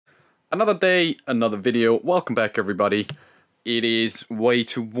Another day, another video. Welcome back, everybody. It is way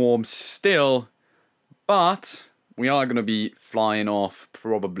too warm still, but we are going to be flying off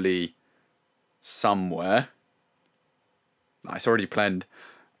probably somewhere. It's already planned.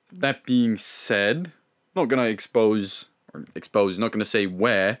 That being said, not going to expose, not going to say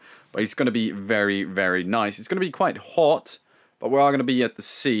where, but it's going to be very, very nice. It's going to be quite hot, but we are going to be at the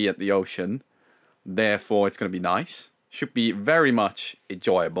sea, at the ocean. Therefore, it's going to be nice. Should be very much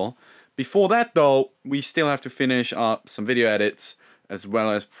enjoyable. Before that, though, we still have to finish up some video edits, as well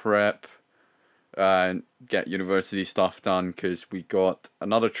as prep and get university stuff done, because we got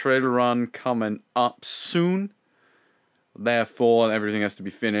another trailer run coming up soon. Therefore, everything has to be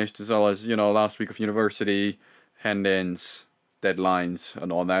finished, as well as, you know, last week of university, hand-ins, deadlines,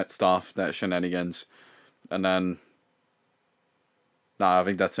 and all that stuff, that shenanigans. And then, I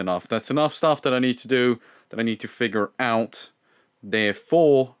think that's enough. That's enough stuff that I need to do, that I need to figure out.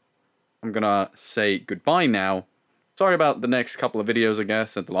 Therefore, I'm gonna say goodbye now. Sorry about the next couple of videos, I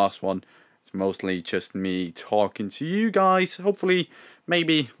guess, and the last one. It's mostly just me talking to you guys. Hopefully,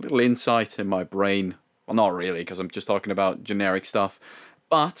 maybe a little insight in my brain. Well, not really, because I'm just talking about generic stuff.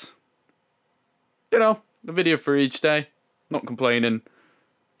 But, you know, the video for each day. Not complaining.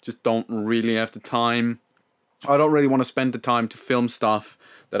 Just don't really have the time. I don't really want to spend the time to film stuff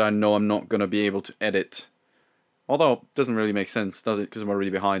that I know I'm not going to be able to edit. Although, it doesn't really make sense, does it? Because I'm already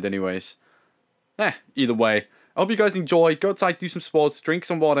behind anyways. Either way. I hope you guys enjoy. Go outside, do some sports, drink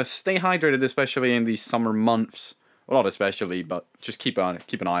some water, stay hydrated, especially in these summer months. Well, not especially, but just keep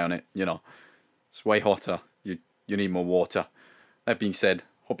an eye on it, you know. It's way hotter. You need more water. That being said,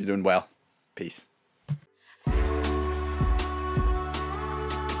 hope you're doing well. Peace.